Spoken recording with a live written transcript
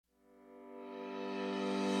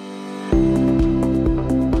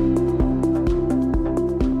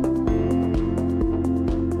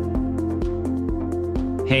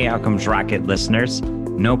Hey, Outcomes Rocket listeners.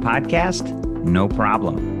 No podcast? No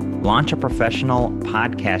problem. Launch a professional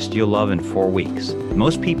podcast you'll love in 4 weeks.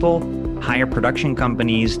 Most people hire production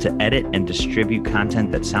companies to edit and distribute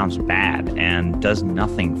content that sounds bad and does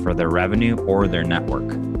nothing for their revenue or their network.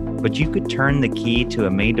 But you could turn the key to a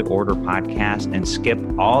made-to-order podcast and skip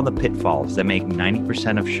all the pitfalls that make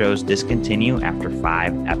 90% of shows discontinue after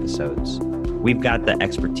 5 episodes. We've got the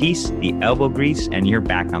expertise, the elbow grease, and you're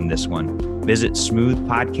back on this one. Visit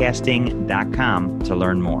smoothpodcasting.com to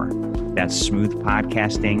learn more. That's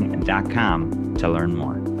smoothpodcasting.com to learn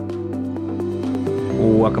more.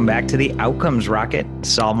 Welcome back to the Outcomes Rocket.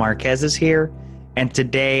 Saul Marquez is here, and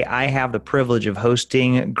today I have the privilege of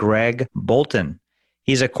hosting Greg Bolton.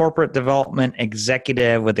 He's a corporate development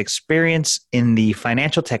executive with experience in the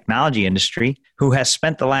financial technology industry who has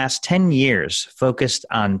spent the last 10 years focused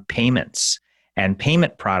on payments and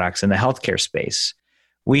payment products in the healthcare space.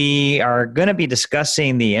 We are going to be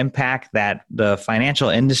discussing the impact that the financial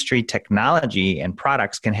industry technology and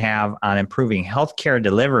products can have on improving healthcare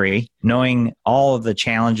delivery, knowing all of the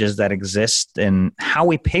challenges that exist in how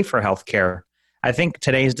we pay for healthcare. I think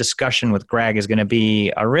today's discussion with Greg is going to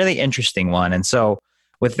be a really interesting one. And so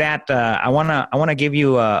with that, I want to give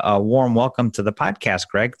you a warm welcome to the podcast,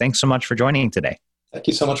 Greg. Thanks so much for joining today. Thank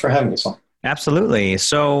you so much for having me, Saul. Absolutely.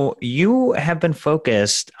 So you have been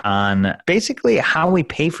focused on basically how we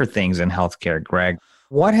pay for things in healthcare, Greg.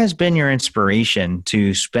 What has been your inspiration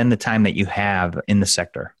to spend the time that you have in the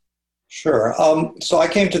sector? Sure. So I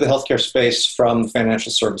came to the healthcare space from the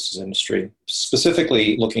financial services industry,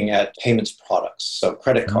 specifically looking at payments products, so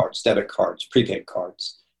credit cards, debit cards, prepaid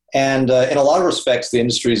cards. And in a lot of respects, the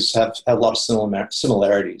industries have a lot of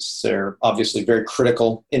similarities. They're obviously very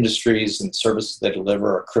critical industries, and the services they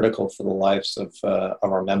deliver are critical for the lives of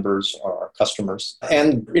our members or our customers,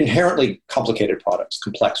 and inherently complicated products,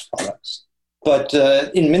 complex products. But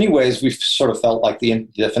in many ways, we've sort of felt like the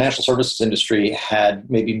financial services industry had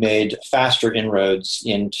maybe made faster inroads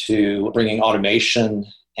into bringing automation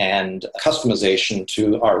and customization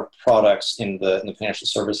to our products in the financial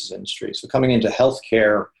services industry. So coming into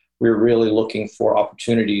healthcare, we're really looking for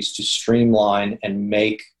opportunities to streamline and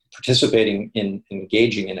make participating in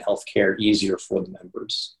engaging in healthcare easier for the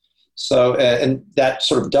members. So, and that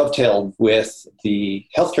sort of dovetailed with the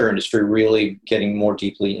healthcare industry really getting more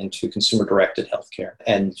deeply into consumer-directed healthcare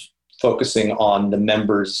and focusing on the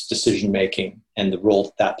members' decision-making and the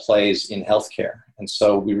role that plays in healthcare. And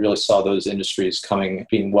so we really saw those industries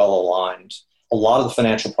being well aligned. A lot of the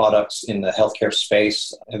financial products in the healthcare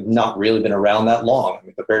space have not really been around that long. I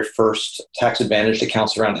mean, the very first tax-advantaged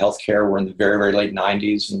accounts around healthcare were in the very, very late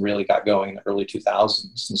 90s and really got going in the early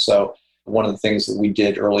 2000s. And so one of the things that we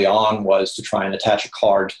did early on was to try and attach a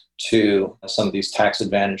card to some of these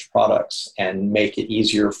tax-advantaged products and make it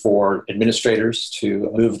easier for administrators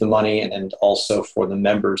to move the money and also for the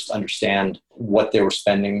members to understand what they were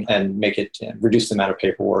spending and make it reduce the amount of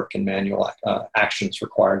paperwork and manual actions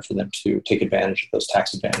required for them to take advantage of those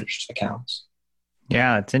tax-advantaged accounts.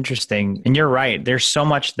 Yeah, it's interesting. And you're right. There's so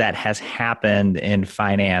much that has happened in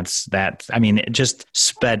finance that, I mean, it just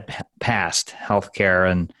sped past healthcare.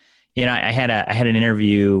 And you know, I had an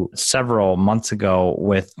interview several months ago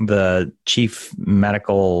with the chief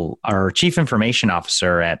information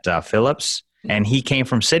officer at Philips, and he came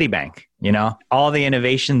from Citibank. You know, all the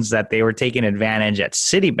innovations that they were taking advantage at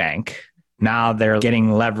Citibank, now they're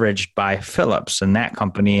getting leveraged by Philips and that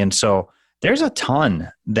company. And so there's a ton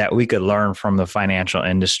that we could learn from the financial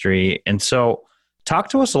industry. And so talk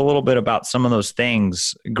to us a little bit about some of those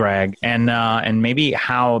things, Greg, and maybe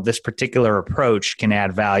how this particular approach can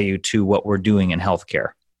add value to what we're doing in healthcare.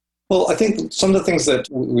 Well, I think some of the things that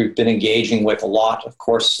we've been engaging with a lot, of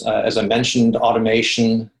course, as I mentioned,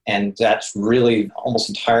 automation, and that's really almost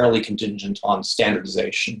entirely contingent on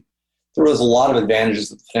standardization. There was a lot of advantages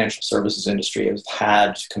that the financial services industry has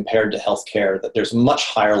had compared to healthcare, that there's a much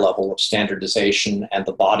higher level of standardization, and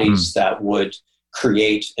the bodies that would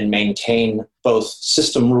create and maintain both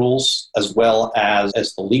system rules as well as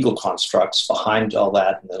the legal constructs behind all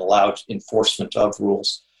that and that allow enforcement of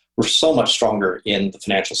rules were so much stronger in the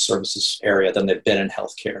financial services area than they've been in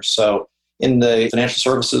healthcare. So in the financial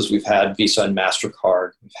services, we've had Visa and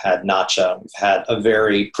MasterCard, we've had NACHA, we've had a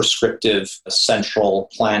very prescriptive central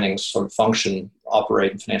planning sort of function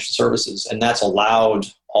operate in financial services, and that's allowed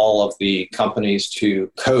all of the companies to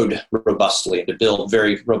code robustly, to build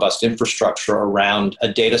very robust infrastructure around a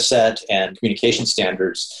data set and communication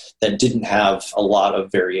standards that didn't have a lot of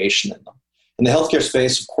variation in them. In the healthcare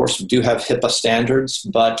space, of course, we do have HIPAA standards,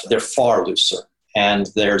 but they're far looser. And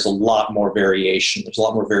there's a lot more variation. There's a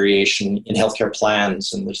lot more variation in healthcare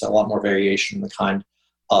plans, and there's a lot more variation in the kind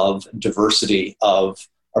of diversity of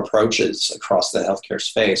approaches across the healthcare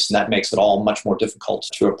space, and that makes it all much more difficult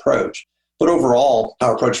to approach. But overall,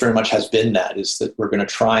 our approach very much has been that, is that we're going to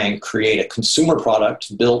try and create a consumer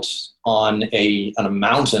product built on a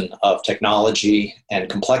mountain of technology and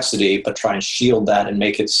complexity, but try and shield that and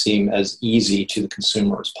make it seem as easy to the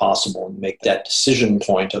consumer as possible, and make that decision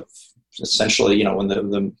point of essentially, when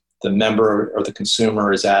the member or the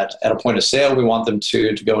consumer is at a point of sale, we want them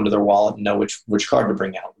to go into their wallet and know which card to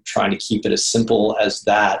bring out. We're trying to keep it as simple as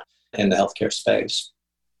that in the healthcare space.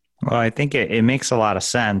 Well, I think it makes a lot of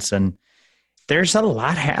sense. And there's a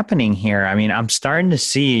lot happening here. I mean, I'm starting to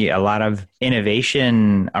see a lot of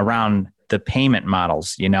innovation around the payment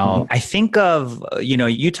models. I think of,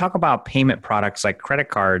 you talk about payment products like credit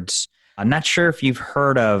cards. I'm not sure if you've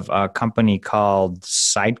heard of a company called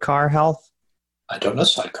Sidecar Health. I don't know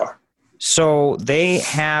Sidecar. So they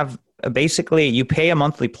have basically, you pay a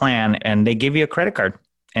monthly plan and they give you a credit card,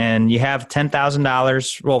 and you have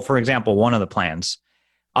 $10,000. Well, for example, one of the plans,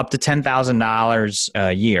 up to $10,000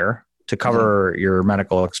 a year to cover your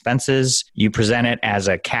medical expenses. You present it as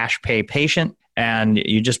a cash pay patient and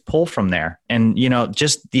you just pull from there. And,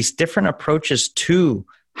 just these different approaches to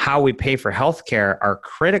how we pay for healthcare are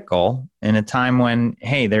critical in a time when,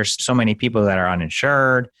 hey, there's so many people that are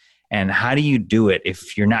uninsured. And how do you do it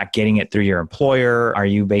if you're not getting it through your employer? Are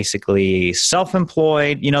you basically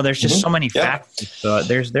self-employed? There's just so many factors. So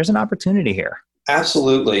there's an opportunity here.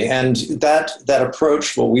 Absolutely. And that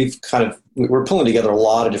approach, well, we're pulling together a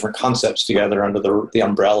lot of different concepts together under the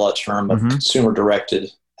umbrella term of consumer-directed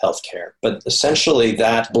healthcare. But essentially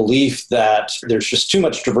that belief that there's just too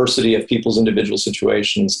much diversity of people's individual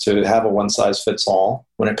situations to have a one-size-fits-all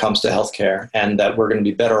when it comes to healthcare, and that we're going to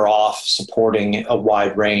be better off supporting a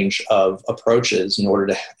wide range of approaches in order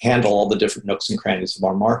to handle all the different nooks and crannies of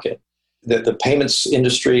our market. The payments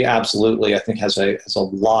industry absolutely, I think, has a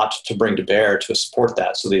lot to bring to bear to support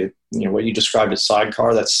that. So what you described as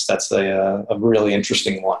Sidecar, that's a really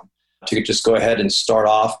interesting one. To just go ahead and start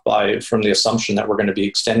off from the assumption that we're going to be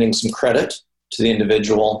extending some credit to the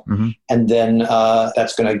individual, and then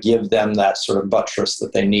that's going to give them that sort of buttress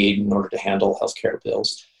that they need in order to handle healthcare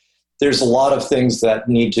bills. There's a lot of things that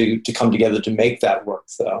need to come together to make that work,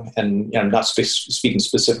 though. And I'm not speaking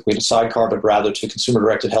specifically to Sidecar, but rather to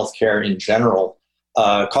consumer-directed healthcare in general.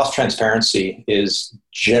 Cost transparency is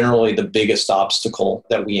generally the biggest obstacle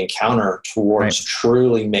that we encounter towards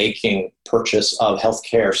truly making purchase of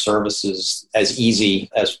healthcare services as easy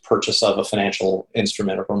as purchase of a financial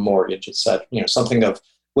instrument or a mortgage. It's something of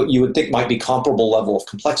what you would think might be comparable level of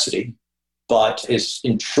complexity, but is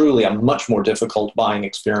truly a much more difficult buying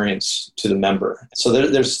experience to the member. So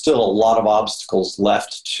there's still a lot of obstacles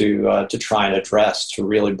left to try and address to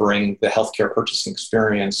really bring the healthcare purchasing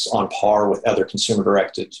experience on par with other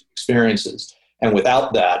consumer-directed experiences. And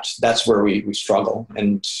without that, that's where we struggle.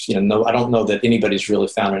 And I don't know that anybody's really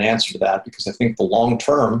found an answer to that, because I think the long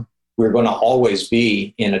term, we're going to always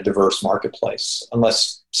be in a diverse marketplace,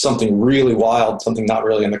 unless something really wild, something not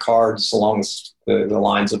really in the cards along the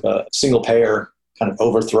lines of a single payer kind of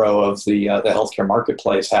overthrow of the healthcare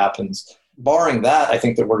marketplace happens. Barring that, I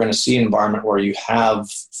think that we're going to see an environment where you have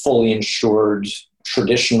fully insured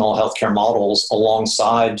traditional healthcare models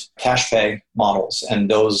alongside cash pay models, and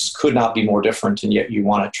those could not be more different, and yet you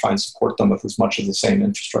want to try and support them with as much of the same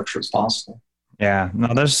infrastructure as possible. Yeah,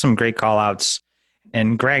 no, those are some great call outs.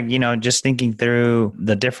 And Greg, just thinking through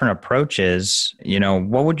the different approaches,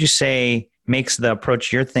 what would you say makes the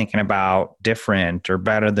approach you're thinking about different or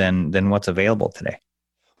better than what's available today?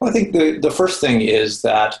 Well, I think the first thing is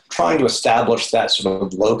that trying to establish that sort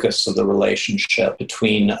of locus of the relationship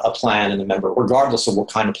between a plan and the member, regardless of what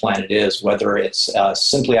kind of plan it is, whether it's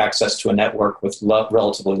simply access to a network with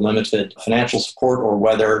relatively limited financial support, or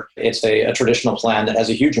whether it's a traditional plan that has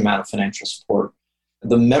a huge amount of financial support.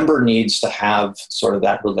 The member needs to have sort of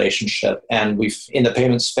that relationship. And in the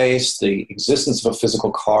payment space, the existence of a physical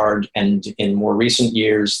card, and in more recent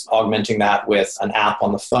years, augmenting that with an app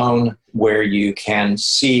on the phone where you can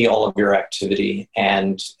see all of your activity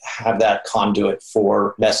and have that conduit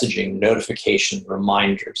for messaging, notification,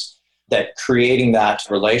 reminders. That creating that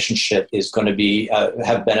relationship is going to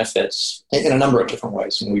have benefits in a number of different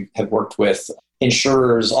ways. And we have worked with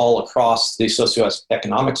insurers all across the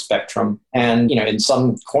socioeconomic spectrum. And, in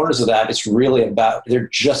some corners of that, it's really about, they're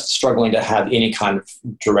just struggling to have any kind of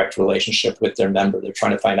direct relationship with their member. They're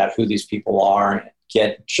trying to find out who these people are and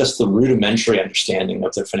get just the rudimentary understanding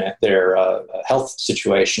of their health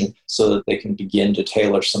situation so that they can begin to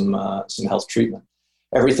tailor some health treatment.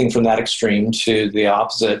 Everything from that extreme to the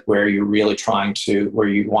opposite, where you're really where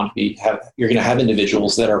you want to you're going to have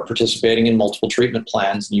individuals that are participating in multiple treatment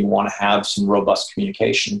plans, and you want to have some robust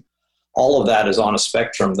communication All of that is on a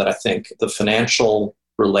spectrum that I think the financial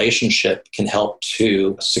relationship can help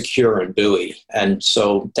to secure and buoy. And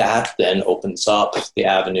so that then opens up the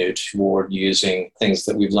avenue toward using things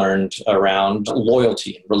that we've learned around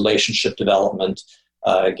loyalty, relationship development,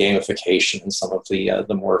 gamification, and some of the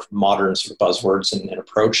more modern sort of buzzwords and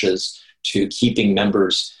approaches to keeping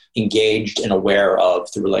members engaged and aware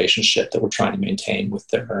of the relationship that we're trying to maintain with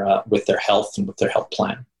their health and with their health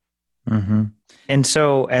plan. Mm-hmm. And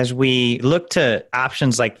so as we look to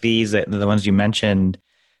options like these, the ones you mentioned,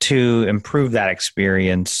 to improve that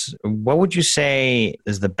experience, what would you say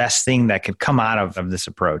is the best thing that could come out of this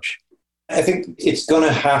approach? I think it's going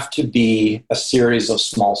to have to be a series of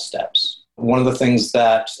small steps. One of the things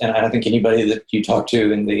that, and I think anybody that you talk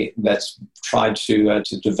to that's tried to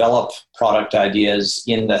develop product ideas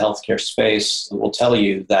in the healthcare space will tell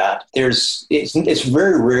you that it's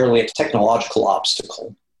very rarely a technological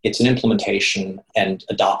obstacle. It's an implementation and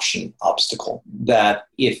adoption obstacle. That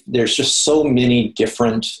if there's just so many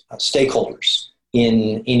different stakeholders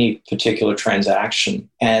in any particular transaction,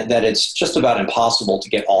 and that it's just about impossible to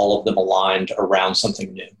get all of them aligned around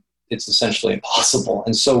something new. It's essentially impossible.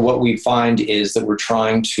 And so what we find is that we're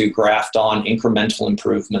trying to graft on incremental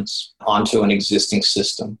improvements onto an existing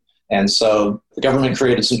system. And so the government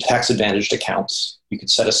created some tax-advantaged accounts. You could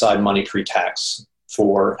set aside money pre-tax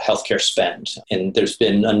for healthcare spend. And there's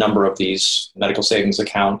been a number of these medical savings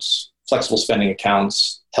accounts, flexible spending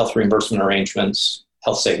accounts, health reimbursement arrangements,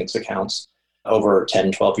 health savings accounts over a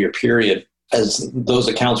 10, 12-year period. As those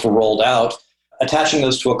accounts were rolled out, attaching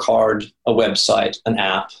those to a card, a website, an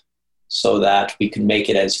app, so that we can make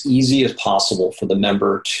it as easy as possible for the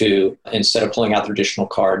member to, instead of pulling out their traditional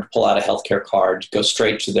card, pull out a healthcare card, go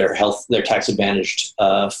straight to their tax-advantaged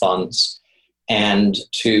funds, and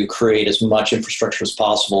to create as much infrastructure as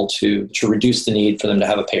possible to reduce the need for them to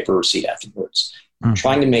have a paper receipt afterwards. Mm-hmm.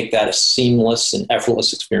 Trying to make that a seamless and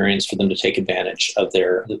effortless experience for them to take advantage of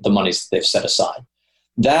the monies that they've set aside.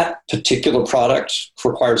 That particular product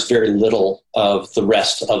requires very little of the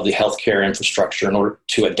rest of the healthcare infrastructure in order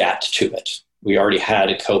to adapt to it. We already had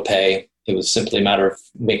a copay. It was simply a matter of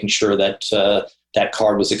making sure that that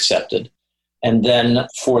card was accepted. And then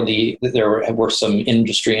there were some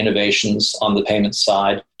industry innovations on the payment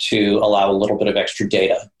side to allow a little bit of extra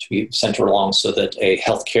data to be sent along so that a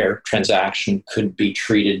healthcare transaction could be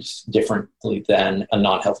treated differently than a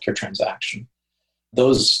non-healthcare transaction.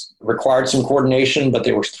 Those required some coordination, but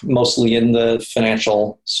they were mostly in the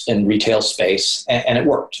financial and retail space, and it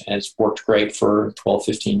worked. And it's worked great for 12,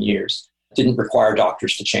 15 years. Didn't require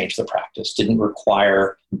doctors to change their practice, didn't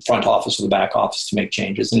require the front office or the back office to make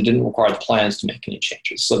changes, and it didn't require the plans to make any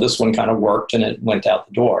changes. So this one kind of worked, and it went out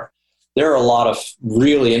the door. There are a lot of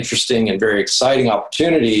really interesting and very exciting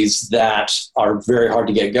opportunities that are very hard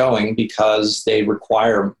to get going because they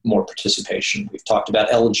require more participation. We've talked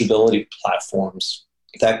about eligibility platforms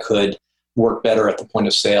that could work better at the point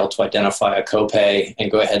of sale to identify a copay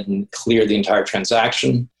and go ahead and clear the entire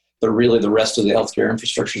transaction. But really, the rest of the healthcare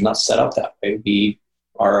infrastructure is not set up that way. We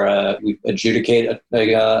adjudicate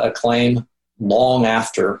a claim long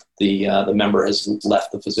after the member has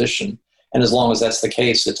left the physician. And as long as that's the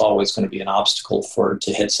case, it's always going to be an obstacle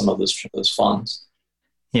to hit some of those funds.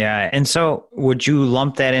 Yeah. And so would you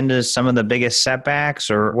lump that into some of the biggest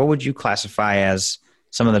setbacks, or what would you classify as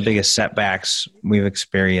some of the biggest setbacks we've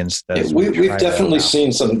experienced? We've definitely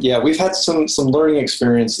seen some. Yeah, we've had some learning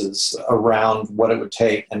experiences around what it would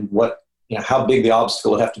take and how big the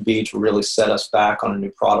obstacle would have to be to really set us back on a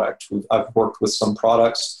new product. I've worked with some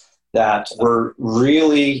products that were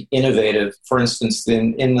really innovative. For instance,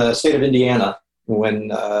 in the state of Indiana, when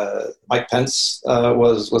Mike Pence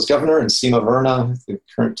was governor, and Seema Verma, the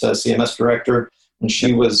current CMS director, and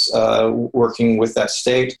she was working with that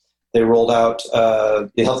state, they rolled out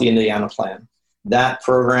the Healthy Indiana Plan. That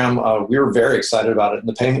program, we were very excited about it in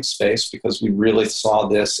the payment space because we really saw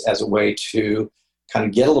this as a way to kind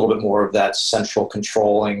of get a little bit more of that central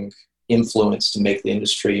controlling influence to make the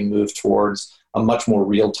industry move towards a much more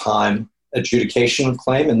real-time adjudication of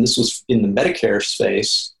claim. And this was in the Medicaid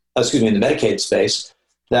space,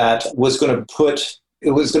 that was going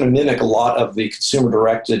to mimic a lot of the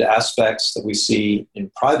consumer-directed aspects that we see in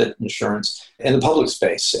private insurance in the public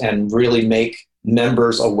space and really make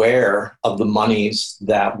members aware of the monies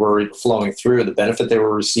that were flowing through, the benefit they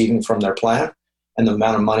were receiving from their plan, and the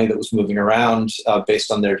amount of money that was moving around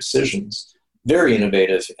based on their decisions. Very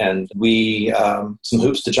innovative, and we some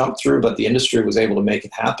hoops to jump through, but the industry was able to make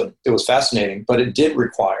it happen. It was fascinating, but it did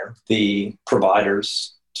require the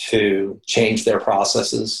providers to change their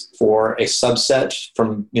processes for a subset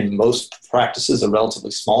from, in most practices, a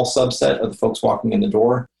relatively small subset of the folks walking in the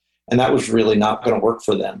door. And that was really not going to work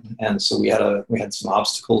for them. And so we had some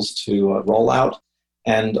obstacles to roll out.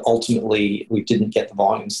 And ultimately, we didn't get the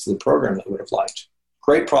volumes to the program that we would have liked.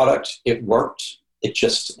 Great product. It worked.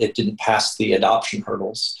 It didn't pass the adoption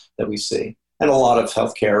hurdles that we see. And a lot of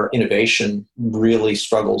healthcare innovation really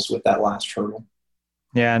struggles with that last hurdle.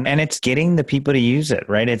 Yeah. And it's getting the people to use it,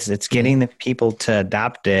 right? It's getting the people to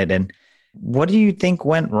adopt it. And what do you think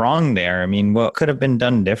went wrong there? I mean, what could have been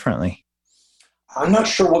done differently? I'm not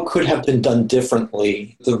sure what could have been done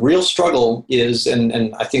differently. The real struggle is,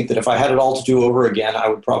 and I think that if I had it all to do over again, I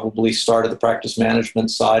would probably start at the practice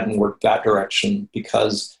management side and work that direction,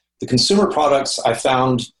 because the consumer products, I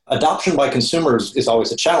found adoption by consumers is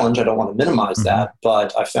always a challenge. I don't want to minimize that,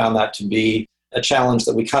 but I found that to be a challenge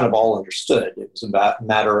that we kind of all understood. It was a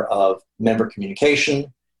matter of member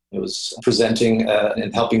communication. It was presenting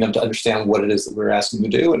and helping them to understand what it is that we were asking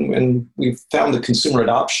them to do. And we found that consumer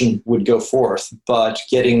adoption would go forth, but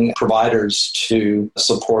getting providers to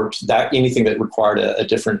support that, anything that required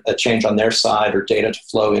a change on their side or data to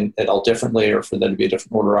flow in at all differently, or for them to be a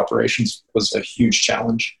different order of operations, was a huge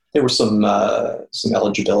challenge. There were some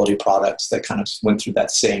eligibility products that kind of went through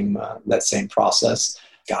that same process.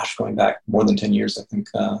 Gosh, going back more than 10 years, I think,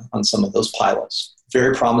 on some of those pilots.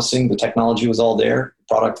 Very promising. The technology was all there.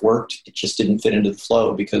 The product worked. It just didn't fit into the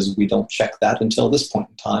flow because we don't check that until this point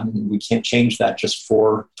in time. And we can't change that just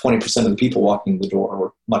for 20% of the people walking the door,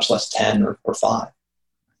 or much less 10 or 5.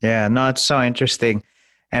 Yeah, no, it's so interesting.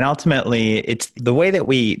 And ultimately, it's the way that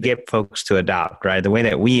we get folks to adopt, right? The way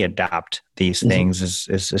that we adopt these things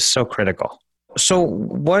is so critical. So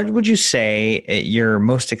what would you say you're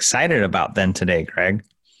most excited about then today, Greg?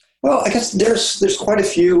 Well, I guess there's quite a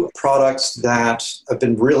few products that I've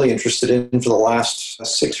been really interested in for the last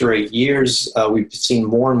 6 or 8 years. We've seen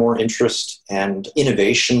more and more interest and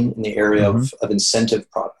innovation in the area of incentive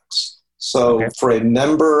products. So for a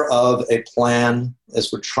member of a plan,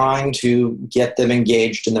 as we're trying to get them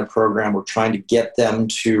engaged in their program, we're trying to get them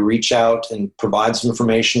to reach out and provide some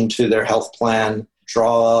information to their health plan,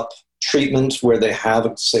 draw up treatment where they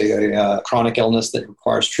have, say, a chronic illness that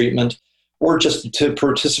requires treatment, or just to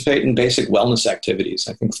participate in basic wellness activities.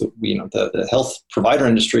 I think that, the health provider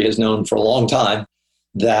industry has known for a long time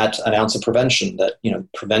that an ounce of prevention, that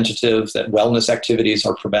wellness activities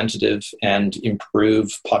are preventative and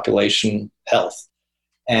improve population health.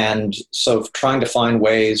 And so trying to find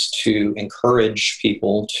ways to encourage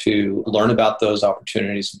people to learn about those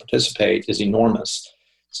opportunities and participate is enormous.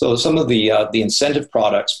 So some of the incentive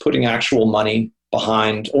products, putting actual money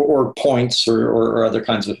behind, or points or other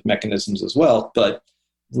kinds of mechanisms as well, but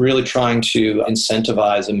really trying to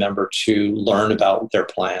incentivize a member to learn about their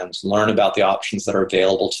plans, learn about the options that are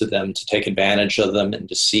available to them, to take advantage of them, and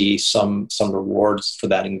to see some rewards for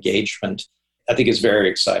that engagement, I think is very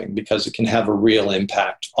exciting, because it can have a real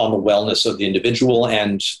impact on the wellness of the individual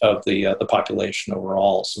and of the population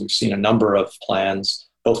overall. So we've seen a number of plans,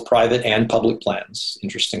 both private and public plans,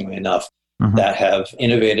 interestingly enough, that have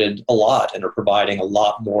innovated a lot and are providing a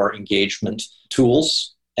lot more engagement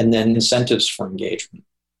tools and then incentives for engagement.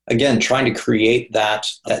 Again, trying to create that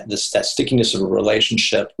stickiness of a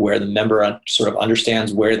relationship where the member sort of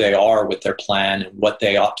understands where they are with their plan and what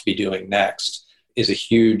they ought to be doing next is a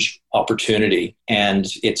huge opportunity. And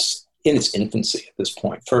it's in its infancy at this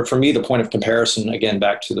point. For me, the point of comparison, again,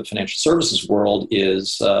 back to the financial services world,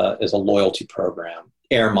 is a loyalty program.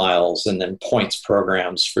 Air miles and then points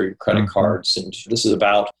programs for your credit cards. And this is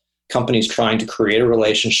about companies trying to create a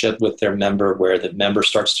relationship with their member where the member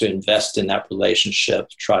starts to invest in that relationship,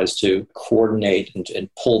 tries to coordinate and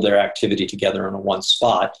pull their activity together in one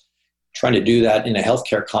spot. Trying to do that in a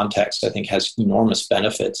healthcare context, I think, has enormous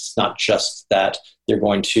benefits. It's not just that they're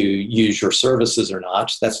going to use your services or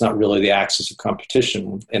not. That's not really the axis of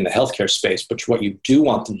competition in the healthcare space. But what you do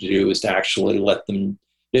want them to do is to actually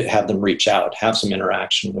have them reach out, have some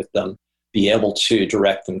interaction with them, be able to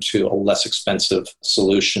direct them to a less expensive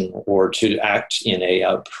solution, or to act in a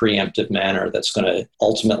preemptive manner that's going to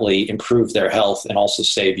ultimately improve their health and also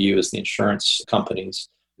save you, as the insurance companies,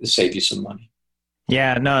 save you some money.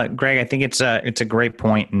 Yeah, no, Greg, I think it's a great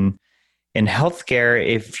point. And in healthcare,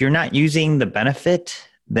 if you're not using the benefit,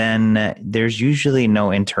 then there's usually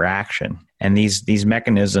no interaction. And these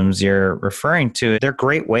mechanisms you're referring to, they're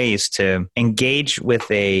great ways to engage with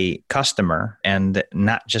a customer and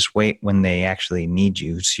not just wait when they actually need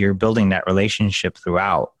you. So you're building that relationship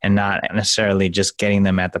throughout and not necessarily just getting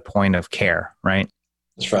them at the point of care, right?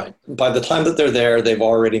 That's right. By the time that they're there, they've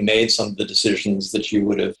already made some of the decisions that you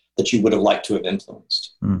would have liked to have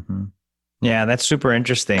influenced. Yeah, that's super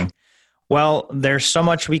interesting. Well, there's so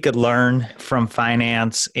much we could learn from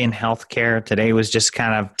finance in healthcare. Today was just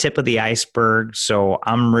kind of tip of the iceberg. So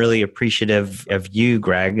I'm really appreciative of you,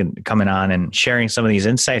 Greg, and coming on and sharing some of these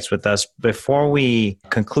insights with us. Before we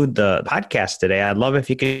conclude the podcast today, I'd love if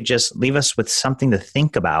you could just leave us with something to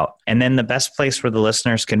think about. And then the best place where the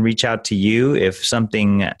listeners can reach out to you if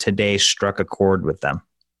something today struck a chord with them.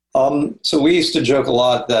 So we used to joke a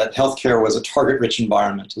lot that healthcare was a target-rich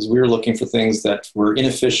environment, as we were looking for things that were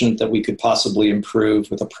inefficient that we could possibly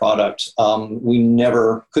improve with a product. We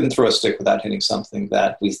never couldn't throw a stick without hitting something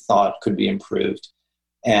that we thought could be improved.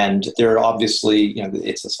 And there obviously,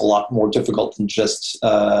 it's a lot more difficult than just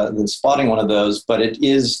than spotting one of those, but it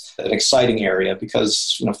is an exciting area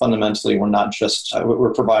because fundamentally we're not just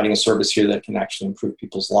we're providing a service here that can actually improve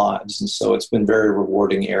people's lives, and so it's been a very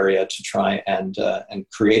rewarding area to try and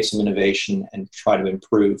create some innovation and try to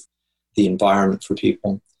improve the environment for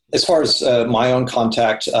people. As far as my own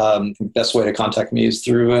contact, the best way to contact me is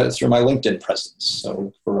through my LinkedIn presence.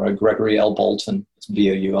 So for Gregory L. Bolton, it's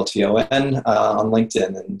Boulton on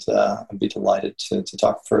LinkedIn, and I'd be delighted to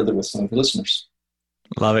talk further with some of your listeners.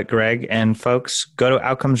 Love it, Greg. And folks, go to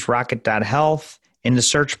outcomesrocket.health. In the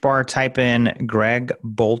search bar, type in Greg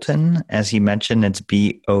Bolton. As he mentioned, it's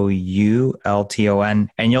Boulton,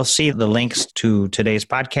 and you'll see the links to today's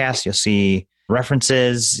podcast. You'll see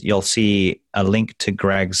references. You'll see a link to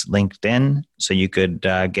Greg's LinkedIn, so you could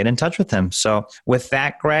get in touch with him. So with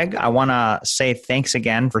that, Greg, I want to say thanks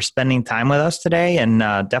again for spending time with us today, and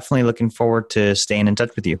definitely looking forward to staying in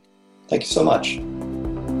touch with you. Thank you so much.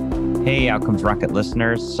 Hey, Outcomes Rocket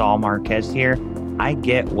listeners, Saul Marquez here. I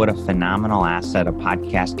get what a phenomenal asset a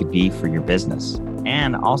podcast could be for your business,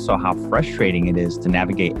 and also how frustrating it is to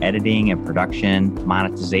navigate editing and production,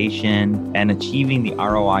 monetization, and achieving the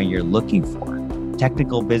ROI you're looking for.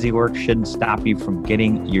 Technical busy work shouldn't stop you from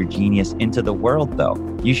getting your genius into the world, though.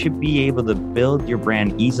 You should be able to build your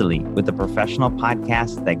brand easily with a professional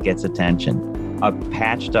podcast that gets attention. A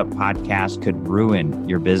patched up podcast could ruin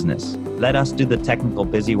your business. Let us do the technical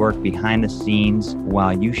busy work behind the scenes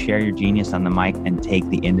while you share your genius on the mic and take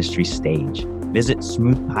the industry stage. Visit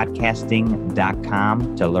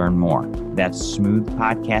smoothpodcasting.com to learn more. That's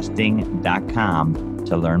smoothpodcasting.com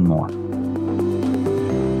to learn more.